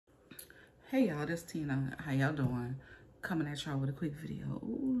Hey y'all, this Tina. How y'all doing? Coming at y'all with a quick video.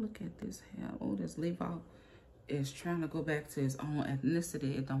 Ooh, look at this hair. Oh, this Levi is trying to go back to his own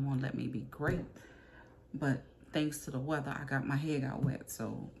ethnicity. It don't want to let me be great. But thanks to the weather, I got my hair got wet.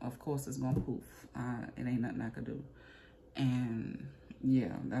 So, of course, it's going to poof. It ain't nothing I could do. And,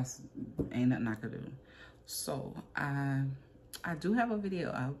 yeah, ain't nothing I could do. So, I do have a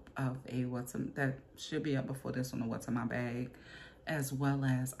video of a that should be up before this one, what's in my bag. As well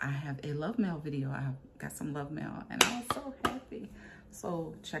as I have a love mail video. I've got some love mail and I was so happy.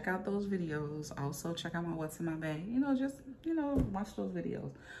 So check out those videos. Also check out my what's in my bag. Just, watch those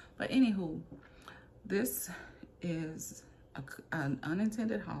videos. But anywho, this is an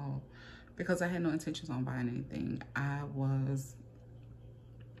unintended haul because I had no intentions on buying anything. I was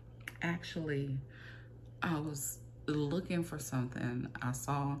looking for something I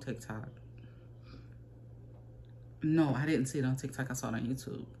saw on TikTok. No, I didn't see it on TikTok. I saw it on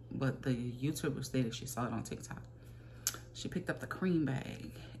YouTube. But the YouTuber stated she saw it on TikTok. She picked up the cream bag.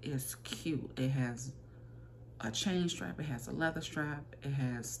 It's cute. It has a chain strap. It has a leather strap. It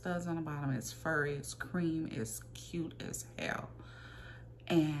has studs on the bottom. It's furry. It's cream. It's cute as hell.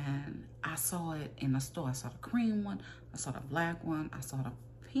 And I saw it in the store. I saw the cream one. I saw the black one. I saw the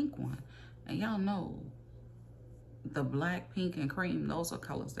pink one. And y'all know the black, pink, and cream, those are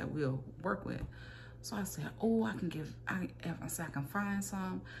colors that we'll work with. So I said, oh, I can find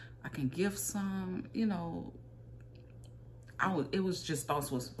some, I can give some, it was just thoughts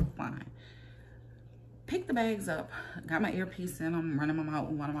was fine. Picked the bags up, got my earpiece in, I'm running them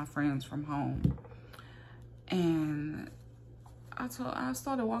out with one of my friends from home. And I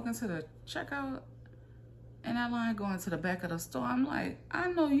started walking to the checkout and that line going to the back of the store. I'm like,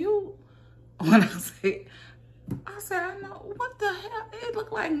 I know you. When I said, I know, what the hell? It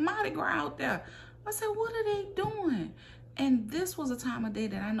looked like Mardi Gras out there. I said, what are they doing? And this was a time of day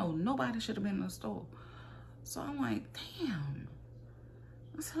that I know nobody should have been in the store. So I'm like, damn.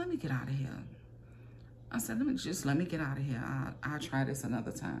 I said, let me get out of here. I said, let me get out of here. I'll try this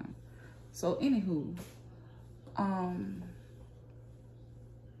another time. So anywho,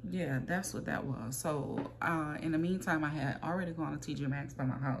 yeah, that's what that was. So in the meantime, I had already gone to TJ Maxx by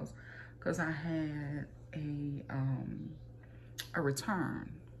my house because I had a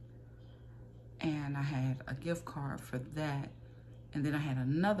return. And I had a gift card for that. And then I had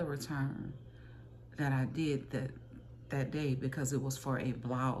another return that I did that day because it was for a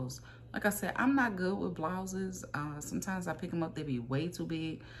blouse. Like I said, I'm not good with blouses. Sometimes I pick them up, they be way too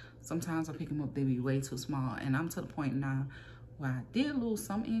big. Sometimes I pick them up, they be way too small. And I'm to the point now where I did lose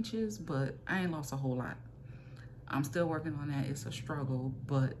some inches, but I ain't lost a whole lot. I'm still working on that. It's a struggle,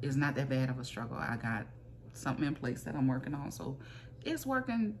 but it's not that bad of a struggle. I got something in place that I'm working on. So it's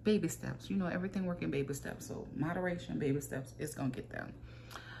working baby steps. Everything working baby steps. So moderation, baby steps, it's gonna get there.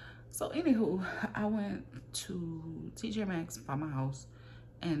 So anywho, I went to TJ Maxx by my house.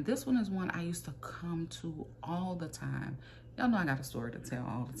 And this one is one I used to come to all the time. Y'all know I got a story to tell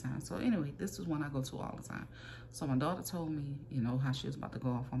all the time. So anyway, this is one I go to all the time. So my daughter told me, how she was about to go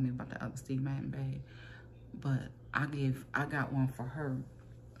off on me about the other Steve Madden bag. But I got one for her.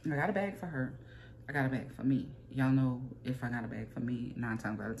 I got a bag for her. I got a bag for me. Y'all know if I got a bag for me, 9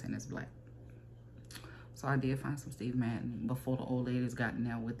 times out of 10 it's black. So I did find some Steve Madden before the old ladies got in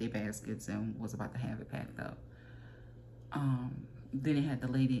there with their baskets and was about to have it packed up. Then it had the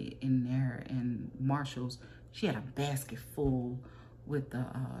lady in there in Marshall's. She had a basket full with the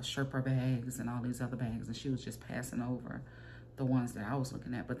Sherpa bags and all these other bags, and she was just passing over the ones that I was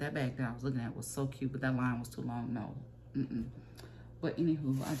looking at. But that bag that I was looking at was so cute, but that line was too long. No. But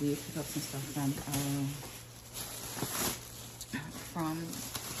anywho, I did pick up some stuff from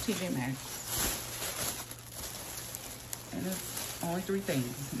TJ Maxx. And it's only 3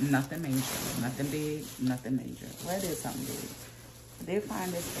 things. Nothing major. Nothing big. Nothing major. Well, it is something big. I did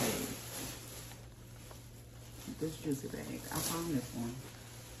find this bag. This juicy bag. I found this one.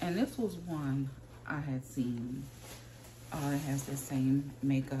 And this was one I had seen. It has the same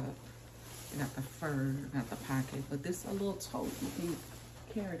makeup. You got the fur, got the pocket, but this is a little tote. You can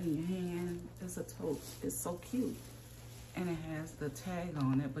carry it in your hand. It's a tote. It's so cute. And it has the tag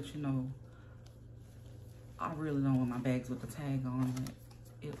on it, but I really don't want my bags with the tag on it.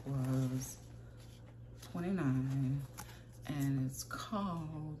 It was $29, and it's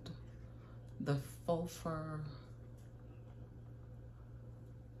called the faux fur.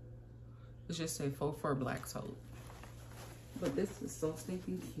 It just say faux fur black tote. But this is so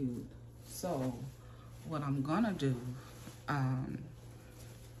stinking cute. So what I'm gonna do,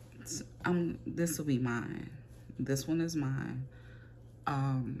 this will be mine. This one is mine.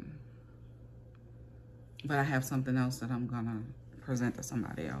 But I have something else that I'm gonna present to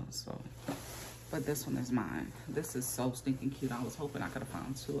somebody else. So, but this one is mine. This is so stinking cute. I was hoping I could have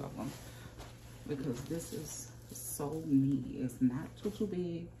found 2 of them because this is so me. It's not too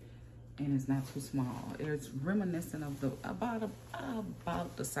big and it's not too small. It's reminiscent of the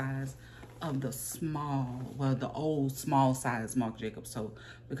about the size of the small, well, the old small size Marc Jacobs tote,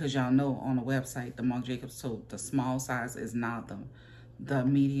 because y'all know on the website the Marc Jacobs tote, the small size is not the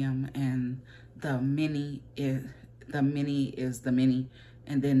medium, and the mini is the mini,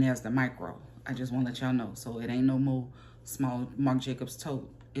 and then there's the micro. I just want to let y'all know. So it ain't no more small Marc Jacobs tote.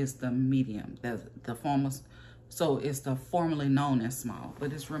 It's the medium. The former, so it's the formerly known as small,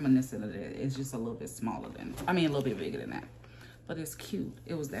 but it's reminiscent of that. It's just a little bit smaller than, I mean, a little bit bigger than that. But it's cute.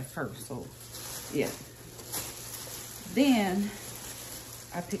 It was that first, so yeah. Then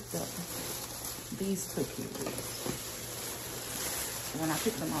I picked up these 2 cuties. When I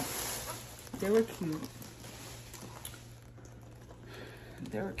picked them up, they were cute.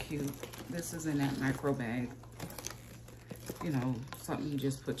 They were cute. This is in that micro bag. You know, something you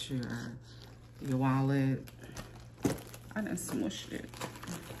just put your wallet. I done smushed it.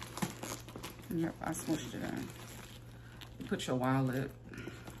 Yep, I smushed it in. You put your wallet.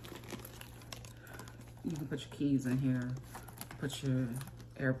 You can put your keys in here. Put your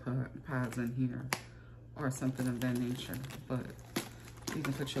AirPods in here, or something of that nature. But you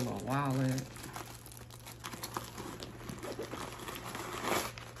can put your little wallet.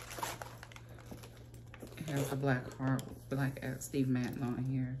 It has the black heart, like at Steve Madden on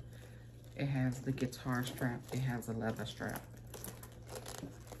here. It has the guitar strap. It has a leather strap.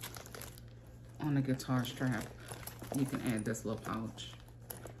 On the guitar strap, you can add this little pouch.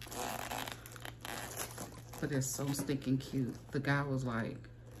 But it's so stinking cute. The guy was like,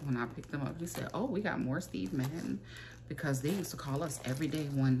 when I picked them up, he said, oh, we got more Steve Madden, because they used to call us every day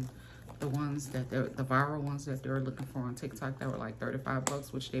when the ones that the viral ones that they were looking for on TikTok that were like 35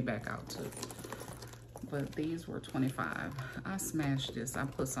 bucks, which they back out to. But these were 25. I smashed this. I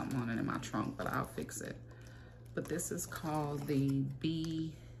put something on it in my trunk, but I'll fix it. But this is called the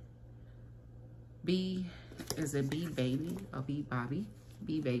B is a B Baby, a B Bobby,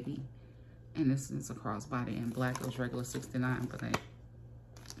 B Baby. And this is a crossbody in black. It was regular $69, but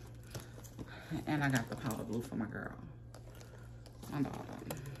and I got the powder blue for my girl, my daughter.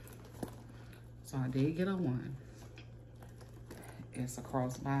 So I did get a 1. It's a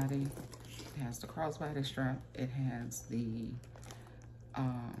crossbody. It has the crossbody strap. It has the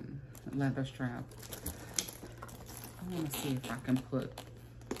leather strap. I want to see if I can put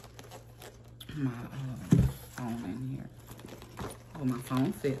my phone in here. Well, my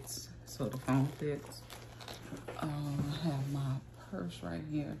phone fits. So the phone fits. I have my purse right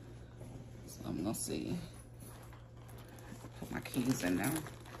here. So I'm gonna see. Put my keys in there.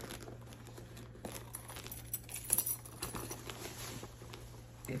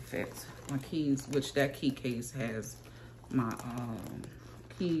 It fits. My keys, which that key case has my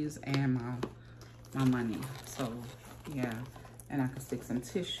keys and my money. So yeah. And I can stick some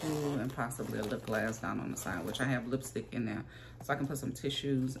tissue and possibly a lip glass down on the side, which I have lipstick in there. So I can put some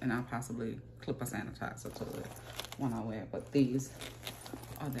tissues and I'll possibly clip a sanitizer to it when I wear it. But these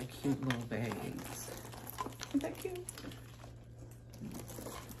are the cute little bags. Isn't that cute?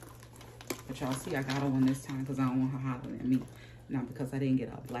 But y'all see, I got her one this time because I don't want her hollering at me. Now, because I didn't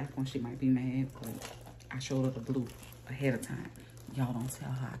get a black one, she might be mad, but I showed her the blue ahead of time. Y'all don't tell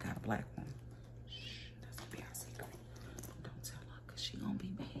her I got a black one. She gonna be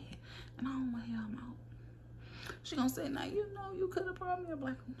mad, and I don't want to hear them out. She gonna say, now you know you could have brought me a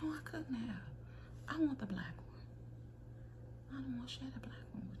black one. No, I couldn't have. I want the black one. I don't want to share the black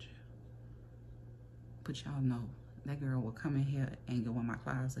one with you. But y'all know that girl will come in here and go in my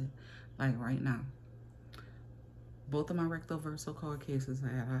closet, like right now. Both of my recto verso card cases are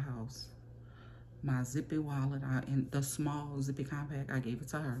at her house. My zippy wallet, in the small zippy compact, I gave it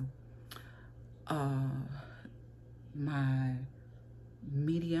to her. My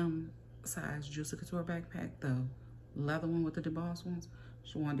medium size Juicy Couture backpack, the leather one with the debossed ones,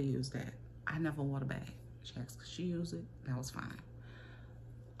 she wanted to use that. I never wore the bag. She asked could she use it. That was fine.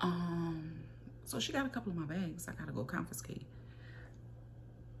 So she got a couple of my bags I gotta go confiscate.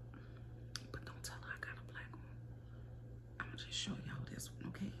 But don't tell her I got a black one. I'm gonna just show y'all this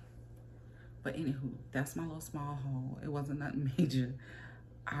one, okay? But anywho, that's my little small haul. It wasn't nothing major.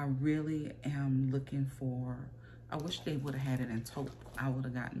 I really am looking for, I wish they would have had it in taupe. I would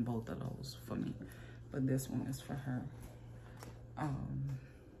have gotten both of those for me. But this one is for her.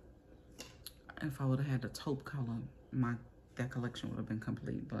 If I would have had the taupe color, that collection would have been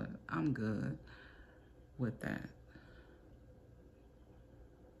complete. But I'm good with that.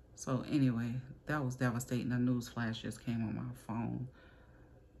 So anyway, that was devastating. A news flash just came on my phone.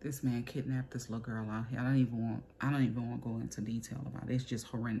 This man kidnapped this little girl out here. I don't even want to go into detail about it. It's just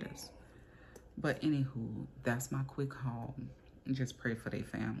horrendous. But anywho, that's my quick haul. Just pray for their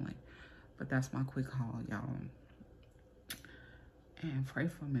family. But that's my quick haul, y'all. And pray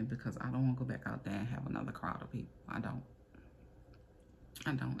for me because I don't want to go back out there and have another crowd of people. I don't.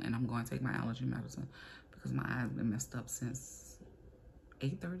 And I'm going to take my allergy medicine because my eyes been messed up since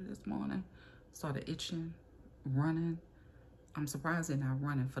 8:30 this morning. Started itching, running. I'm surprised they're not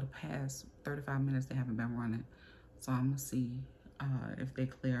running. For the past 35 minutes, they haven't been running. So I'm going to see if they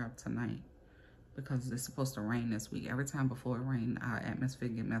clear up tonight because it's supposed to rain this week. Every time before it rains, our atmosphere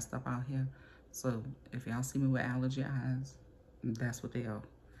get messed up out here. So if y'all see me with allergy eyes, that's what they are.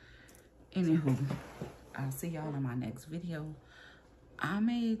 Anywho, I'll see y'all in my next video. I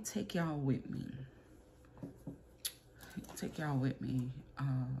may take y'all with me.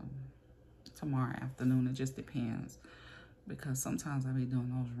 Tomorrow afternoon. It just depends. Because sometimes I be doing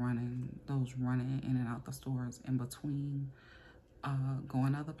those running in and out the stores in between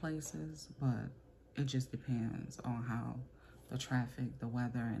going other places. But it just depends on how the traffic, the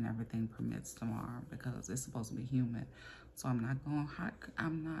weather, and everything permits tomorrow because it's supposed to be humid. So I'm not going hot.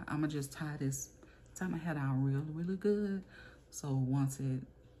 I'm gonna just tie my head out really good. So once it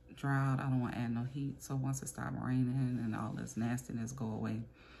dry out, I don't want to add no heat. So once it stops raining and all this nastiness go away,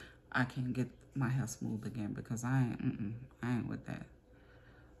 I can get my hair smooth again because I ain't with that.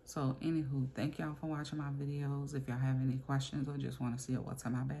 So anywho, thank y'all for watching my videos. If y'all have any questions or just want to see what's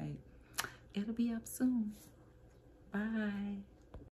in my bag, it'll be up soon. Bye.